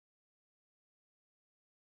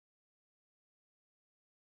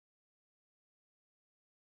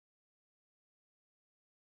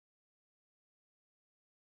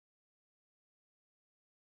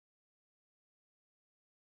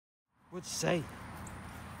What you say?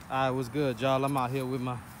 Alright, what's good, y'all? I'm out here with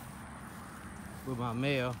my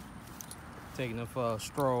male, taking him for a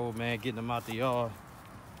stroll, man, getting him out the yard.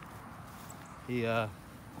 He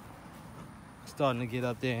starting to get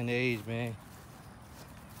up there in age, man.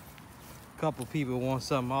 A couple people want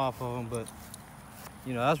something off of him, but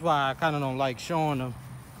you know, that's why I kind of don't like showing them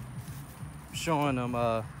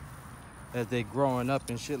as they growing up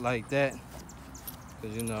and shit like that,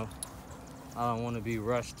 because you know, I don't want to be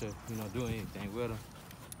rushed to, you know, do anything with them.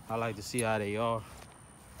 I like to see how they are,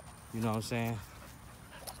 you know what I'm saying?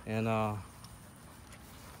 And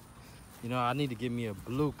you know, I need to get me a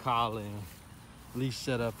blue collar and leash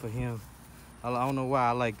set up for him. I don't know why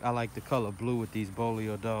I like the color blue with these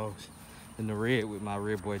Bolio dogs, and the red with my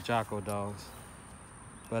Red Boy Jocko dogs.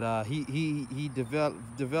 But he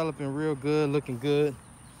developing real good, looking good,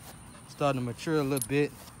 starting to mature a little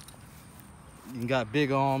bit. He got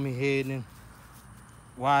bigger on me, head and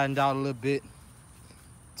widened out a little bit.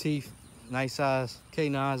 Teeth, nice size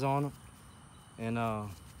canines on them, and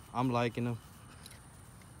I'm liking them.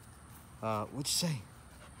 What you say?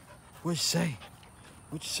 What you say?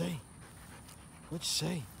 What you say? What you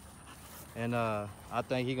say? And I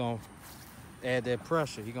think he gonna add that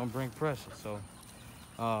pressure. He gonna bring pressure. So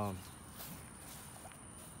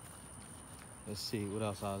let's see what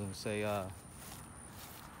else I was gonna say.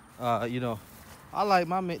 You know, I like,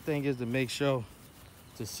 my main thing is to make sure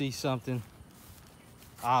to see something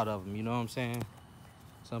out of them. You know what I'm saying?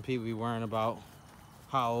 Some people be worrying about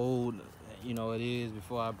how old, you know, it is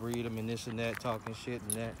before I breed them and this and that, talking shit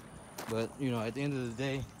and that. But you know, at the end of the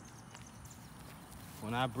day,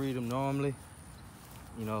 when I breed them normally,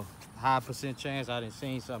 you know, high percent chance I done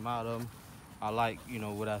seen something out of them. I like, you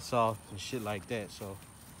know, what I saw and shit like that. So,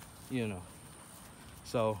 you know,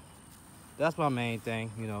 so that's my main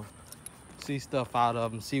thing, you know, see stuff out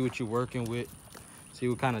of them, see what you're working with, see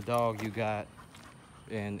what kind of dog you got,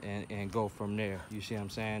 and go from there. You see what I'm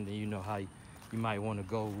saying? Then you know how you might want to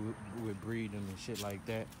go with breeding them and shit like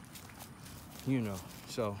that, you know.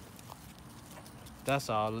 So that's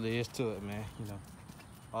all it is to it, man. You know,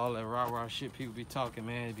 all that rah-rah shit people be talking,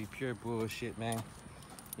 man, it be pure bullshit, man.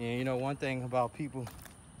 And you know, one thing about people,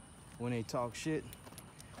 when they talk shit,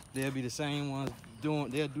 they'll be the same ones they'll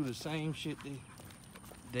do the same shit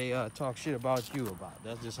they talk shit about you about.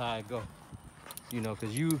 That's just how it go, you know,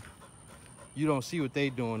 because you don't see what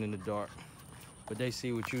they doing in the dark, but they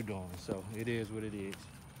see what you doing. So it is what it is.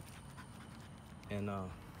 And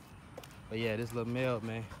but yeah, this little male,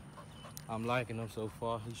 man, I'm liking him so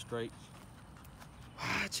far. He's straight.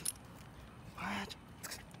 Watch.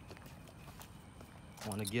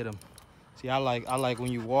 Want to get him. See, I like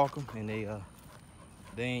when you walk them and they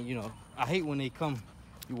ain't, you know, I hate when they come,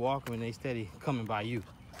 you walk them and they steady coming by you,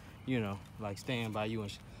 you know, like staying by you.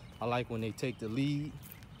 And I like when they take the lead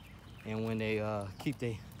and when they keep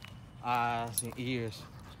their eyes and ears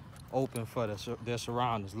open for their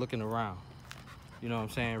surroundings, looking around. You know what I'm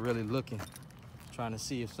saying? Really looking, trying to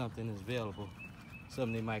see if something is available,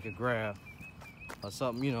 something they might could grab, or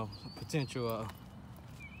something, you know, potential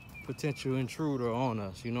intruder on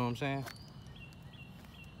us. You know what I'm saying?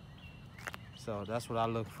 So that's what I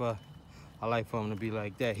look for. I like for him to be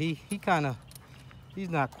like that. He's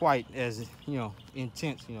not quite as, you know,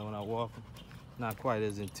 intense, you know, when I walk him. Not quite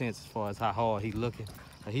as intense as far as how hard he looking.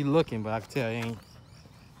 Like, he looking, but I can tell he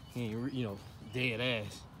ain't, you know, dead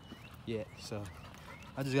ass yet. So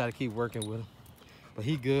I just gotta keep working with him. But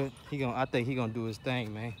he good. I think he gonna do his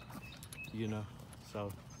thing, man. You know.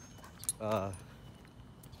 So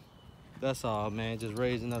that's all, man. Just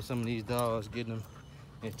raising up some of these dogs, getting them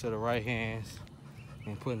into the right hands,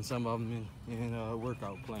 and putting some of them in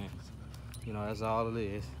workout plans. You know, that's all it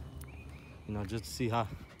is. You know, just to see how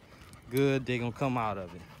good they gonna come out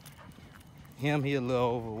of it. He a little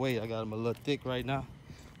overweight. I got him a little thick right now,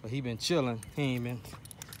 but he been chilling. I ain't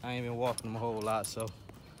been walking him a whole lot, so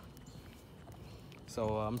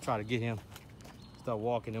I'm trying to get him, start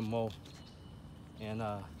walking him more, and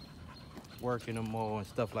working him more and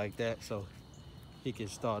stuff like that, so he can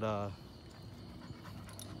start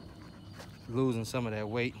losing some of that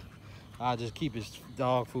weight. I'll just keep his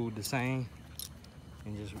dog food the same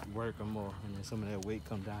and just work him more, and then some of that weight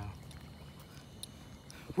come down.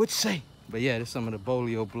 What you say? But yeah, this is some of the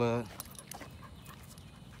Bolio blood.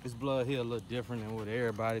 This blood here a little different than what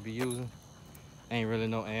everybody be using. Ain't really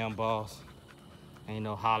no Amboss, ain't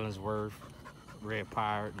no Hollingsworth, Red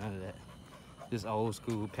Pirate, none of that. This old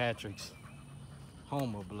school Patrick's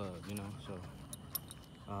Homer blood, you know.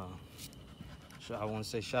 So I want to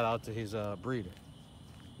say shout out to his breeder.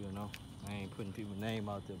 You know, I ain't putting people's name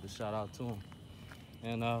out there, but shout out to him.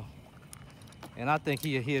 And I think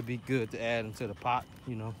he'll be good to add into the pot,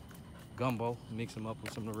 you know. gumbo, mix them up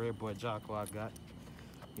with some of the Red Boy Jocko I got.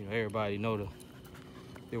 You know, everybody know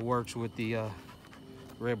it works with the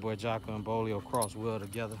Red Boy Jocko and Bolio cross well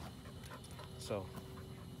together. So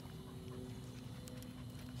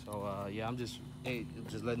yeah, I'm just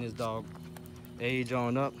letting this dog age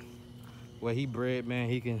on up. Where he bred, man,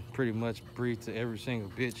 he can pretty much breed to every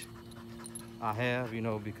single bitch I have, you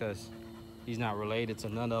know, because he's not related to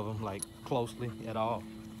none of them, like, closely at all.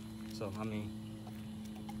 So, I mean,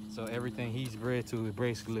 so everything he's bred to is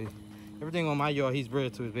basically, everything on my yard he's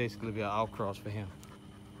bred to is basically be an outcross for him.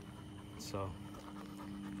 So,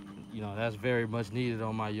 you know, that's very much needed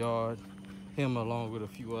on my yard. Him along with a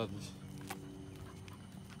few others.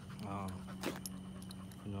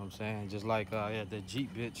 You know what I'm saying? Just like I had that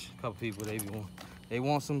Jeep bitch, a couple people, they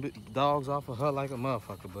want some dogs off of her like a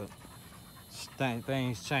motherfucker, but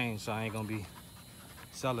things change, so I ain't gonna be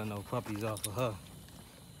selling no puppies off of her,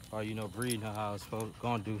 or, you know, breeding her how it's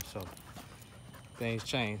gonna do. So things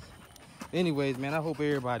change. Anyways, man, I hope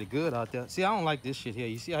everybody good out there. See, I don't like this shit here.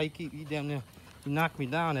 You see how he damn near, he knocked me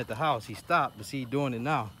down at the house. He stopped, but see, he doing it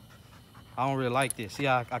now. I don't really like this. See,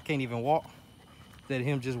 I can't even walk. Let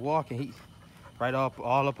him just walk, and he right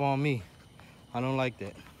all up on me. I don't like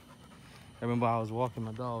that. I remember I was walking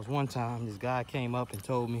my dogs one time. This guy came up and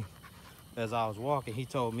told me, as I was walking, he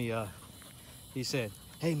told me, he said,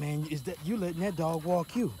 "Hey man, is that you letting that dog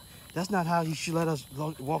walk you? That's not how you should let us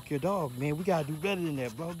walk your dog, man. We gotta do better than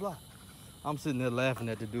that, blah, blah." I'm sitting there laughing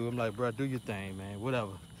at the dude. I'm like, bro, do your thing, man,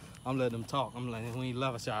 whatever. I'm letting them talk. I'm like, when he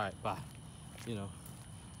left, I said, all right, bye. You know,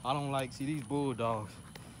 I don't like, see, these bulldogs,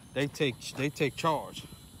 they take charge.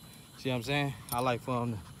 See what I'm saying? I like for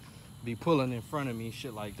them to be pulling in front of me,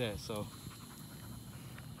 shit like that. So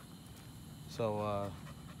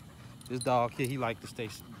this dog here, he like to stay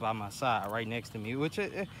by my side, right next to me, which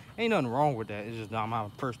ain't nothing wrong with that. It's just not my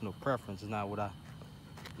personal preference. It's not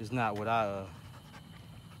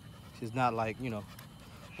like, you know,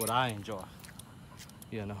 what I enjoy,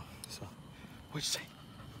 you know. So what you say?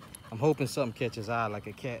 I'm hoping something catches eye, like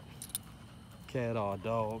a cat or a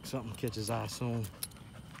dog. Something catches eye soon,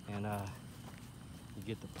 and you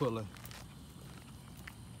get the puller,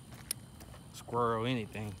 squirrel,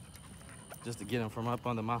 anything, just to get him from up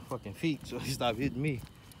under my fucking feet so he stop hitting me.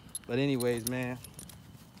 But anyways, man,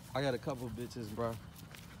 I got a couple of bitches, bro.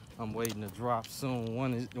 I'm waiting to drop soon.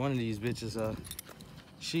 One of these bitches,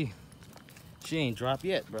 she ain't dropped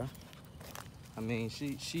yet, bro. I mean,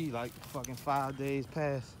 she like fucking 5 days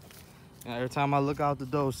past, and every time I look out the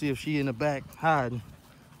door, see if she in the back hiding,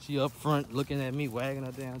 she up front looking at me, wagging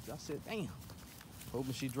her down. I said, damn,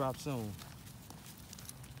 hoping she drops soon.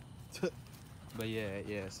 But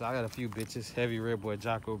yeah, so I got a few bitches, heavy Red Boy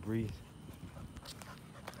Jocko breed.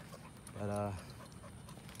 But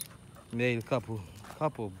made a couple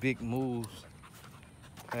big moves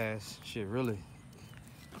past shit, really.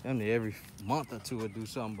 Every month or two would do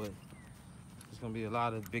something, but there's gonna be a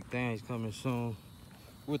lot of big things coming soon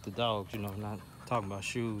with the dogs, you know, not talking about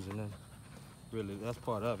shoes and then really that's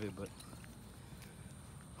part of it, but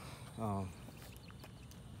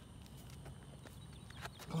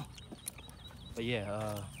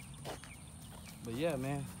yeah,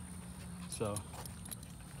 man. So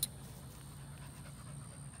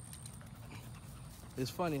it's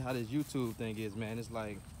funny how this YouTube thing is, man. It's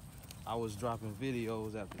like I was dropping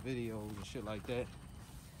videos after videos and shit like that,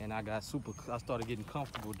 and I started getting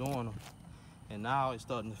comfortable doing them, and now it's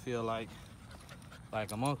starting to feel like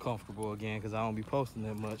I'm uncomfortable again because I don't be posting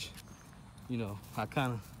that much. You know, I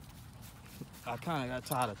kind of got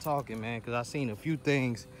tired of talking, man, because I seen a few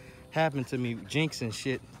things happen to me, jinxing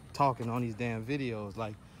shit, talking on these damn videos.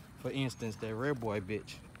 Like, for instance, that Red Boy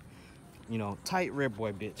bitch, you know, tight Red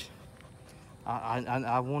Boy bitch.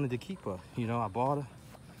 I wanted to keep her, you know. I bought her.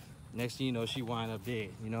 Next thing you know, she wind up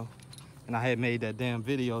dead, you know. And I had made that damn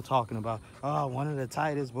video talking about, oh, one of the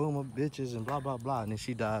tightest boomer bitches and blah, blah, blah. And then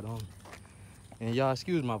she died on me. And y'all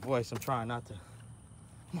excuse my voice. I'm trying not to,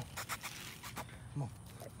 come on.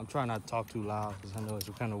 I'm trying not to talk too loud because I know it's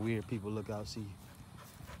kind of weird. People look out, see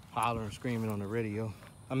hollering, screaming on the radio.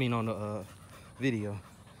 I mean, on the video.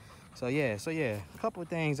 So yeah, a couple of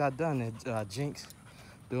things I done that jinx,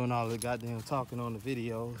 doing all the goddamn talking on the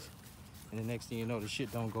videos. And the next thing you know, the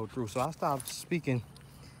shit don't go through. So I stopped speaking,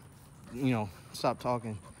 you know, stop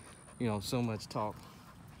talking, you know, so much talk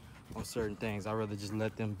on certain things. I'd rather just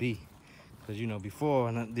let them be. Because, you know, before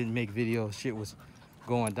when I didn't make videos, shit was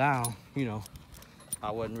going down, you know,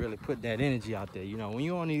 I wasn't really putting that energy out there. You know, when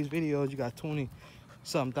you're on these videos, you got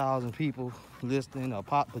 20-something thousand people listening or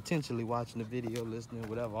potentially watching the video, listening,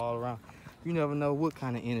 whatever, all around. You never know what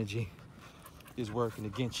kind of energy is working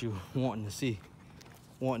against you, wanting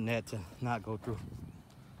that to not go through.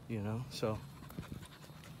 you know. So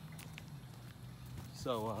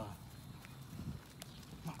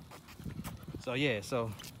yeah,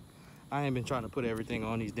 so I ain't been trying to put everything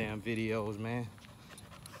on these damn videos, man.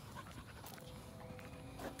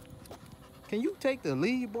 Can you take the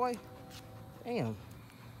lead, boy? Damn,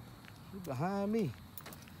 you behind me.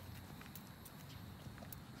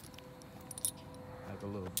 Like a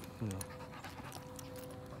little, you know.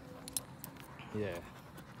 Yeah.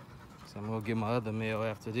 So I'm gonna get my other male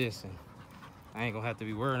after this, and I ain't gonna have to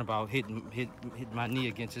be worrying about hitting my knee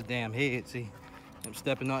against his damn head. See, I'm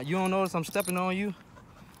stepping on. You don't notice I'm stepping on you?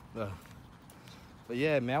 But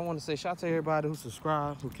yeah, man, I want to say shout out to everybody who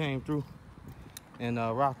subscribed, who came through and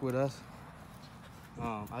rock with us.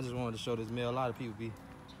 I just wanted to show this male. A lot of people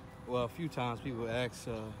a few times people ask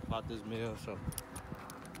about this male, so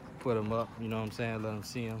put him up. You know what I'm saying? Let them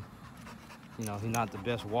see him. You know, he's not the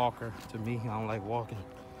best walker to me. I don't like walking.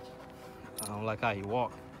 I don't like how he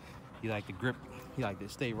walk. He like to grip. He like to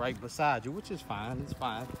stay right beside you, which is fine. It's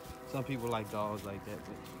fine. Some people like dogs like that,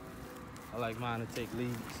 but I like mine to take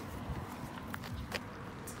leads.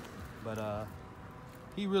 But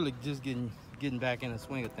he really just getting back in the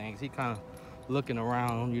swing of things. He kind of looking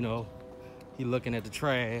around, you know. He looking at the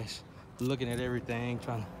trash, looking at everything,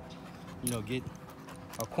 trying to, you know, get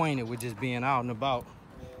acquainted with just being out and about.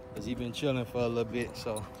 Cause he been chilling for a little bit,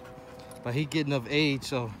 so. But he getting of age,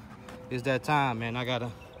 so it's that time, man. I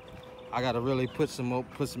gotta really put some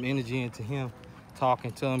energy into him,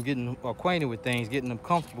 talking to him, getting acquainted with things, getting him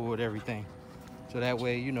comfortable with everything. So that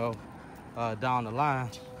way, you know, down the line,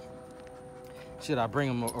 should I bring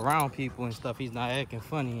him around people and stuff, he's not acting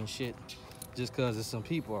funny and shit just cause there's some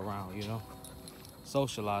people around, you know.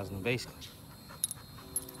 Socializing, basically.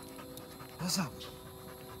 What's up?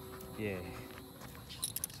 Yeah.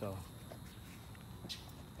 So,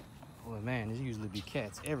 well, man, there's usually be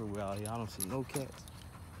cats everywhere out here. I don't see no cats.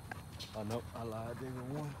 Oh, nope, I lied. There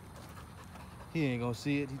go one. He ain't gonna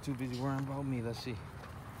see it. He too busy worrying about me. Let's see.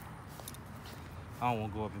 I don't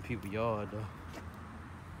want to go up in people's yard, though.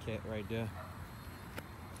 Cat right there.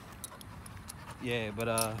 Yeah,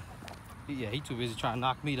 but, he too busy trying to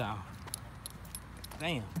knock me down.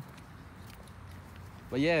 Damn.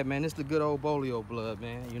 But, yeah, man, it's the good old Bolio blood,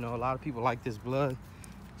 man. You know, a lot of people like this blood.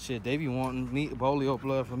 Shit, they be wanting Bolio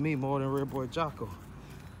blood for me more than Red Boy Jocko.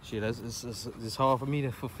 Shit, it's hard for me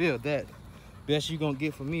to fulfill that. Best you gonna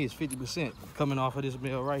get from me is 50% coming off of this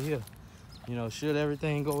meal right here. You know, should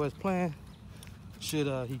everything go as planned, should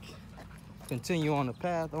he continue on the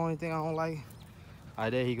path, the only thing I don't like, all right,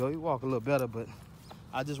 there he go. He walk a little better, but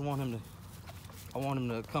I just want him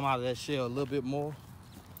to come out of that shell a little bit more,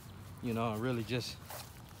 you know, and really just,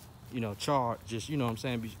 you know, charge, just, you know what I'm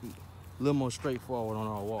saying, be a little more straightforward on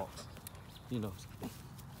our walks, you know,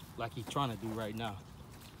 like he's trying to do right now.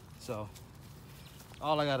 So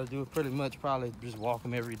all I gotta do is pretty much probably just walk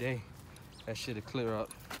him every day. That shit'll clear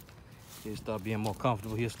up. He'll start being more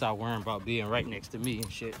comfortable. He'll start worrying about being right next to me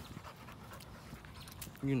and shit,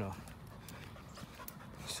 you know.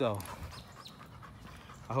 So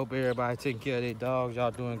I hope everybody taking care of their dogs.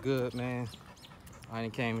 Y'all doing good, man. I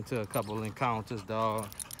done came into a couple of encounters, dog,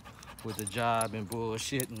 with the job and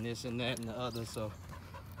bullshit and this and that and the other, so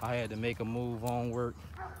I had to make a move on work.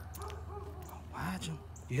 Watch him.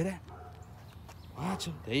 You hear that? Watch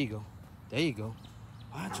him. There you go. There you go.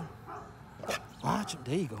 Watch him. Watch him.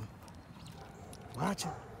 There you go. Watch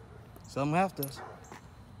him. Something after us.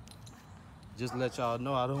 Just let y'all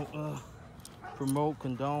know I don't promote,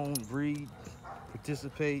 condone, breed,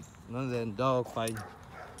 participate, none of that in dog fighting.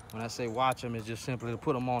 When I say watch him, it's just simply to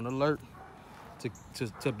put them on alert,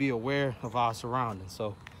 to be aware of our surroundings.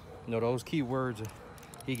 So, you know, those key words,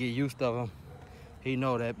 he get used to them. He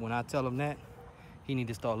know that when I tell him that, he need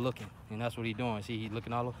to start looking. And that's what he doing. See, he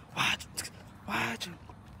looking all over. Watch him.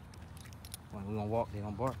 When we gonna walk, they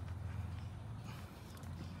gonna bark.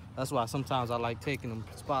 That's why sometimes I like taking them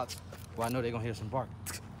spots where I know they gonna hear some bark.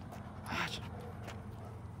 Watch him.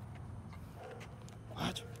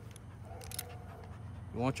 Watch him.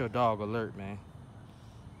 You want your dog alert, man.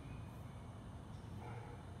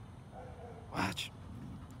 Watch.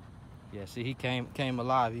 Yeah, see, he came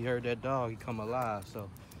alive. He heard that dog, he come alive. So,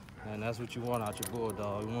 and that's what you want out your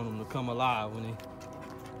bulldog. You want him to come alive when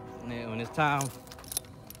it's time.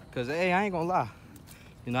 Cause hey, I ain't gonna lie.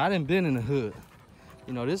 You know, I done been in the hood.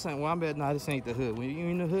 You know, this ain't where I'm at now. This ain't the hood. When you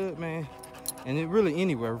in the hood, man, and it really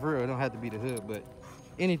anywhere, for real, it don't have to be the hood, but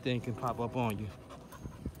anything can pop up on you.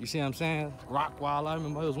 You see what I'm saying? Rockwild. I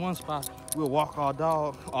remember there was one spot we'll walk our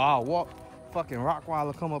dog, or I'll walk, fucking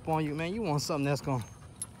Rockwild come up on you, man. You want something that's gonna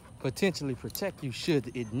potentially protect you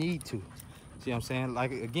should it need to. See what I'm saying?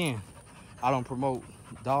 Like, again, I don't promote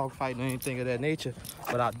dog fighting or anything of that nature,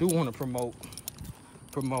 but I do want to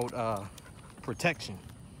promote protection.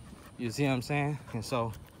 You see what I'm saying? And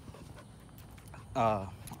so I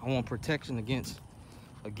want protection against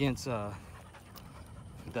the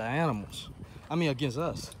animals. I mean, against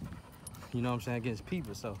us. You know what I'm saying? Against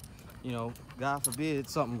people. So, you know, God forbid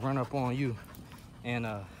something run up on you and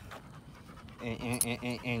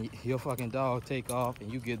your fucking dog take off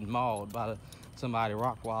and you get mauled by somebody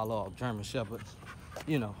Rottweiler or German Shepherd.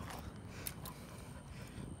 You know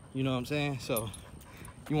what I'm saying? So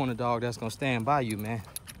you want a dog that's gonna stand by you, man.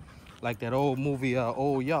 Like that old movie,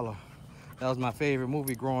 Old Yeller. That was my favorite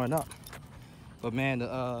movie growing up. But man,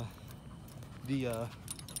 the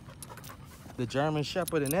German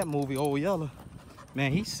Shepherd in that movie, Old Yeller,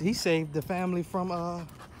 man, he saved the family from a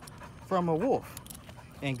wolf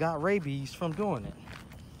and got rabies from doing it.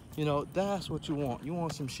 You know, that's what you want. You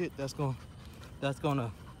want some shit that's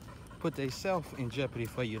gonna put themselves in jeopardy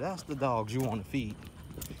for you. That's the dogs you want to feed.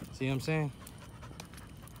 See what I'm saying?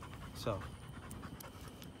 So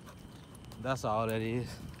that's all that is.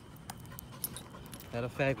 Matter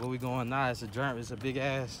of fact, where we going now, it's a big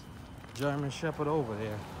ass German Shepherd over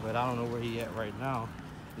there, but I don't know where he at right now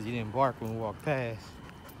because he didn't bark when we walked past.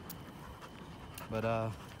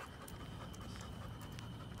 But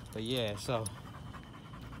yeah, so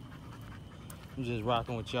I'm just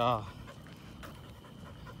rocking with y'all.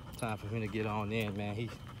 Time for him to get on in, man. He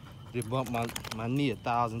just bumped my knee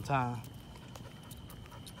 1,000 times.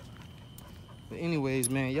 But anyways,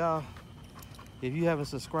 man, y'all, if you haven't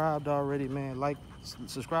subscribed already, man,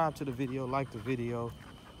 subscribe to the video, like the video.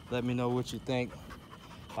 Let me know what you think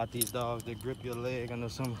about these dogs that grip your leg. I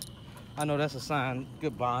know that's a sign,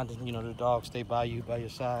 good bonding. You know, the dogs stay by you, by your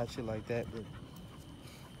side, shit like that. But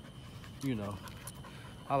you know,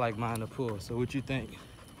 I like mine to pull. So what you think?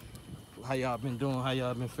 How y'all been doing? How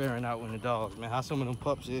y'all been faring out with the dogs, man? How some of them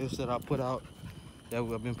pups is that I put out, that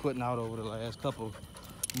we've been putting out over the last couple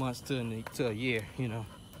months to a year, you know?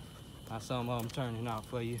 How some of them turning out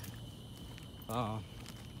for you.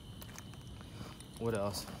 What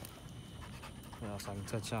else? What else I can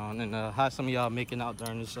touch on? And how some of y'all making out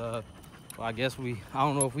during this, well, I guess I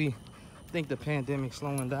don't know if we think the pandemic's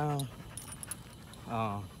slowing down.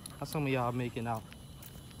 How some of y'all making out?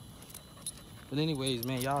 But anyways,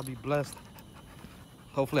 man, y'all be blessed.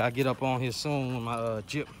 Hopefully I get up on here soon when my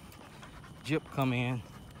Jip come in.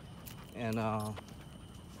 And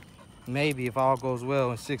maybe if all goes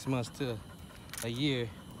well in 6 months to a year,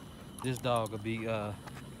 this dog will be to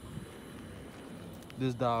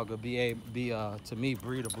me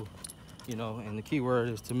breedable, you know. And the key word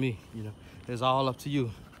is to me, you know. It's all up to you.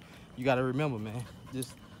 You got to remember, man,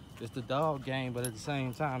 it's the dog game, but at the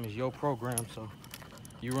same time it's your program, so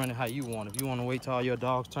you run it how you want. If you want to wait till all your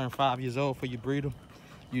dogs turn 5 years old before you breed them,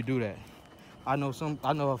 you do that. I know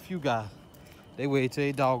a few guys, they waited till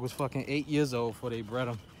their dog was fucking 8 years old before they bred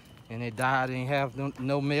them, and they died and have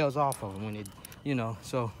no males off of them when they, you know.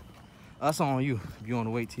 So that's on you. If you want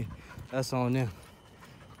to wait till, that's on them.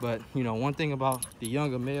 But you know, one thing about the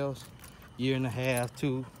younger males, 1.5 years,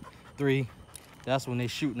 2, 3, that's when they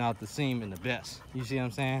shooting out the seam the best. You see what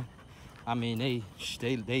I'm saying? I mean, they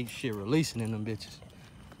shit releasing in them bitches.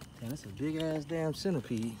 And that's a big ass damn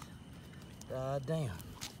centipede. God damn.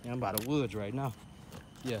 Yeah, I'm by the woods right now.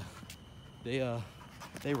 Yeah, they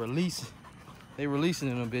releasing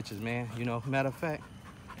in them bitches, man. You know, matter of fact,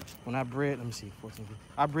 when I bred, let me see, 14,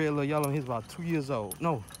 I bred a little yellow, he's about 2 years old.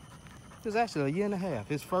 No, it was actually 1.5 years,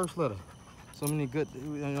 his first litter. So many good,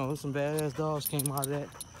 you know, some badass dogs came out of that.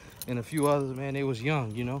 And a few others, man, they was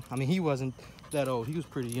young, you know. I mean, he wasn't that old, he was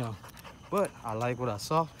pretty young. But I like what I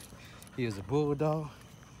saw. He was a bulldog.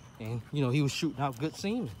 And, you know, he was shooting out good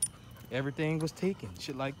semen. Everything was taken,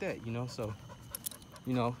 shit like that, you know. So,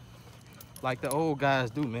 you know, like the old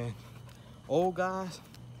guys do, man. Old guys,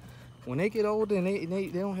 when they get older and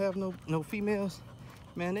they don't have no females,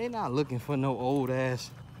 man, they not looking for no old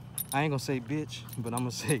ass, I ain't gonna say bitch, but I'm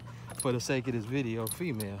gonna say, for the sake of this video,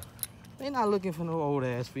 female. They not looking for no old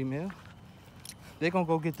ass female. They gonna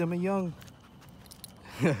go get them a young,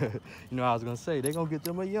 you know, I was gonna say, they gonna get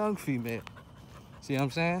them a young female. See what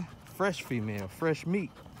I'm saying? Fresh female, fresh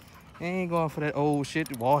meat. They ain't going for that old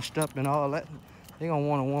shit, washed up and all that. They gonna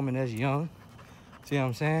want a woman that's young. See what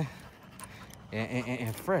I'm saying?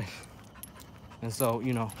 And fresh. And so,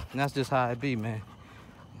 you know, and that's just how it be, man.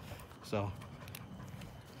 So,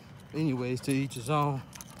 anyways, to each his own.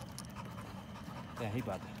 Damn, he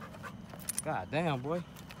about to, god damn, boy.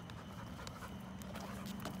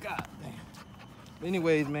 God damn. But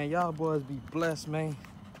anyways, man, y'all boys be blessed, man.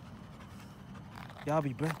 Y'all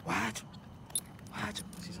be blessed. Watch him. Watch him.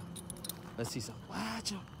 Let's see some.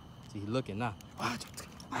 Watch him. See, he looking now. Watch him.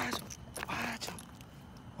 Watch him. Watch him.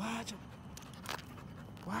 Watch him.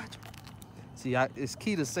 Watch him. See, it's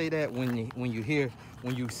key to say that when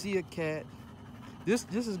you see a cat. This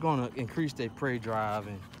is gonna increase their prey drive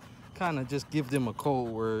and kind of just give them a code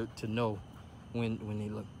word to know when they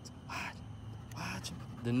look. Watch them.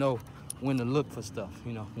 To know when to look for stuff.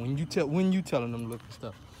 You know, when you telling them to look for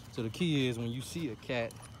stuff. So the key is when you see a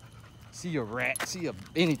cat, see a rat, see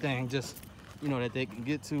anything, just that they can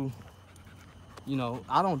get to.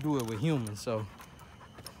 I don't do it with humans, so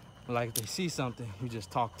like if they see something, you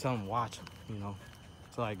just tell them, watch them.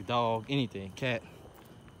 So like dog, anything, cat,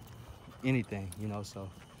 anything, so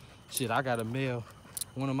shit, I got a male,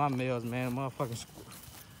 one of my males, man, motherfucking,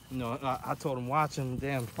 I told him watch him,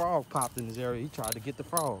 damn frog popped in his area. He tried to get the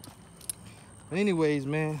frog. But anyways,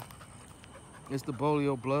 man, it's the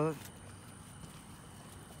Bolio blood.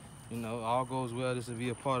 All goes well. This will be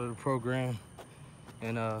a part of the program,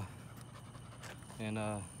 and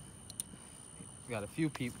got a few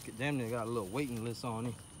people, damn near got a little waiting list on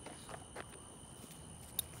it.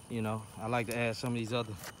 I like to add some of these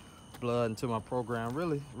other blood into my program,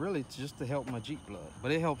 really just to help my Jeep blood.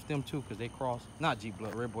 But it helps them too, because they cross, not Jeep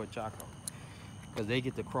blood, Red Boy Chaco, because they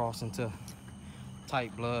get to cross into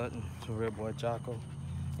tight blood and to Red Boy Chaco,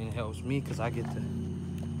 and it helps me because I get to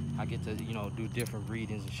do different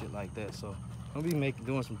readings and shit like that. So I'll be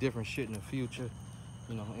doing some different shit in the future,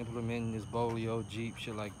 implementing this Bolio, Jeep,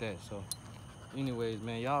 shit like that. So anyways,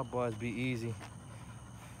 man, y'all boys be easy.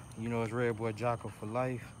 It's Red Boy Chaco for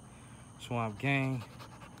life. Swamp Gang.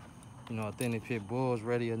 Authentic Pit Bulls,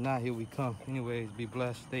 ready or not, here we come. Anyways, be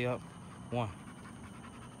blessed, stay up. One.